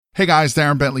Hey guys,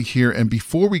 Darren Bentley here, and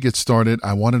before we get started,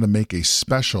 I wanted to make a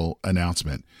special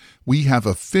announcement. We have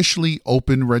officially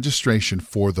opened registration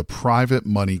for the Private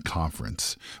Money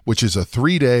Conference, which is a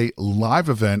 3-day live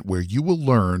event where you will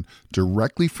learn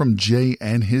directly from Jay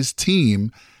and his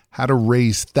team how to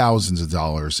raise thousands of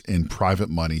dollars in private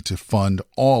money to fund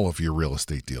all of your real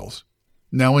estate deals.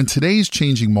 Now, in today's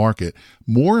changing market,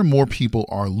 more and more people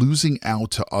are losing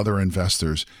out to other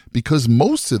investors because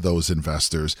most of those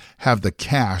investors have the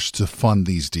cash to fund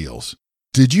these deals.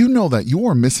 Did you know that you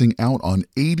are missing out on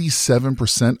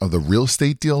 87% of the real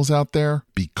estate deals out there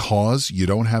because you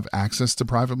don't have access to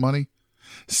private money?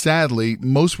 Sadly,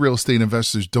 most real estate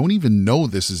investors don't even know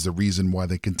this is the reason why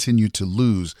they continue to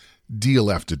lose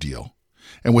deal after deal.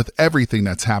 And with everything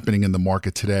that's happening in the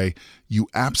market today, you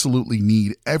absolutely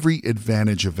need every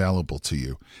advantage available to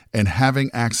you. And having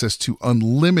access to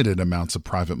unlimited amounts of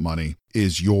private money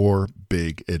is your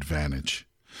big advantage.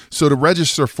 So to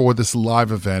register for this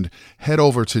live event, head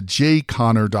over to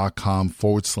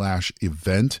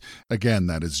jayconner.com/event. Again,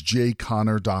 that is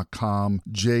jayconner.com,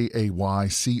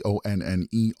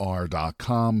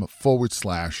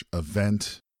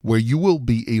 jayconner.com/event, where you will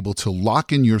be able to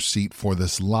lock in your seat for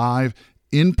this live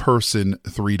in-person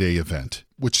 3-day event,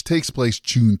 which takes place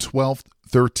June 12th,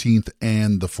 13th,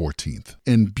 and the 14th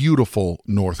in beautiful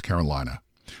North Carolina.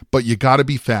 But you got to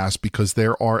be fast because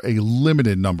there are a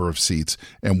limited number of seats,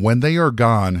 and when they are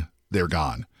gone, they're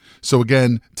gone. So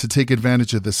again, to take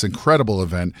advantage of this incredible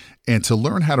event and to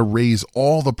learn how to raise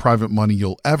all the private money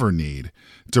you'll ever need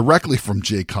directly from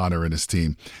Jay Conner and his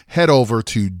team, head over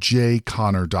to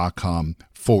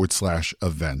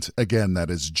jayconner.com/event. Again,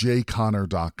 that is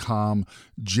jayconner.com,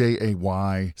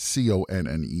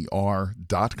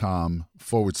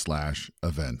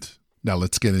 jayconner.com/event. Now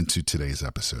let's get into today's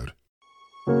episode.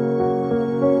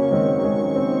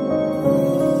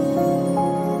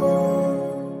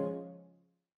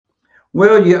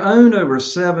 Well, you own over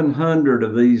 700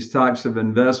 of these types of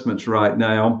investments right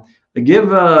now.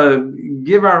 Give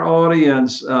our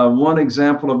audience one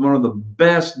example of one of the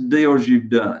best deals you've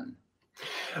done.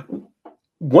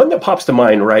 One that pops to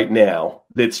mind right now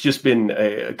that's just been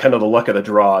kind of the luck of the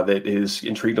draw that has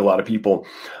intrigued a lot of people.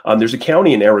 There's a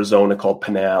county in Arizona called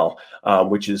Pinal,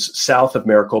 which is south of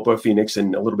Maricopa, Phoenix,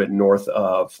 and a little bit north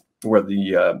of where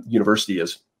the university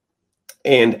is.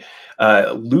 And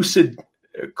Lucid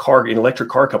an electric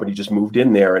car company just moved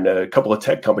in there, and a couple of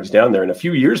tech companies down there. And a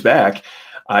few years back,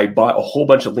 I bought a whole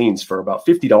bunch of liens for about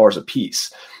 $50 a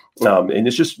piece. And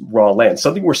it's just raw land.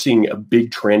 Something we're seeing a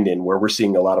big trend in, where we're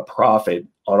seeing a lot of profit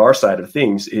on our side of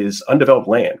things, is undeveloped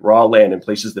land, raw land in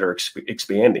places that are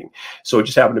expanding. So it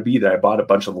just happened to be that I bought a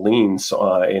bunch of liens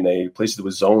in a place that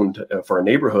was zoned for a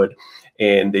neighborhood,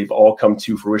 and they've all come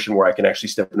to fruition where I can actually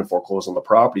step in and foreclose on the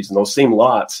properties. And those same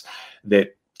lots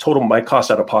that total my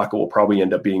cost out of pocket will probably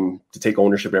end up being, to take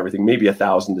ownership of everything, maybe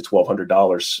 $1,000 to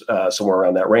 $1,200, somewhere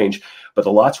around that range. But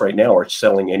the lots right now are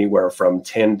selling anywhere from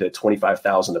 $10,000 to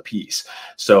 $25,000 a piece.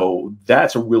 So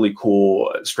that's a really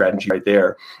cool strategy right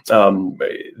there.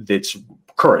 That's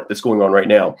current, that's going on right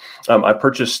now. I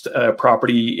purchased a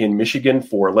property in Michigan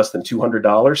for less than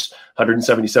 $200,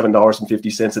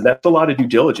 $177.50, and that's a lot of due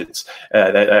diligence.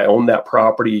 I owned that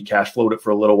property, cash flowed it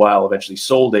for a little while, eventually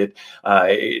sold it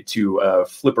to a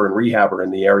flipper and rehabber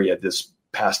in the area this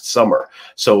past summer.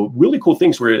 So really cool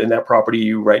things. We're in that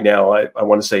property right now. I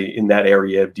want to say in that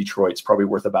area of Detroit, it's probably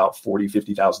worth about $40,000,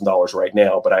 $50,000 right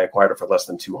now, but I acquired it for less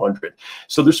than $200.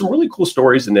 So there's some really cool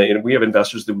stories, and we have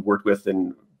investors that we worked with,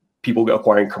 and people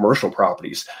acquiring commercial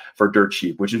properties for dirt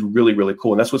cheap, which is really, really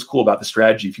cool. And that's what's cool about the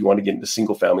strategy. If you want to get into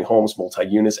single family homes,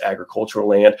 multi-units, agricultural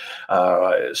land,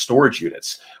 storage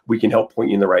units, we can help point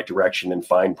you in the right direction and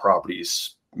find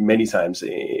properties many times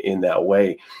in that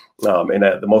way. And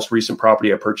the most recent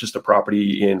property, I purchased a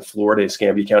property in Florida,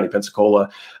 Escambia County, Pensacola,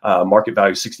 market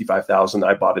value $65,000.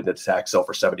 I bought it at a tax sale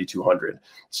for $7,200.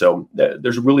 So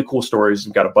there's really cool stories.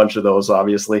 We've got a bunch of those,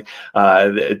 obviously,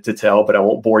 to tell, but I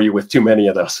won't bore you with too many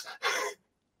of those.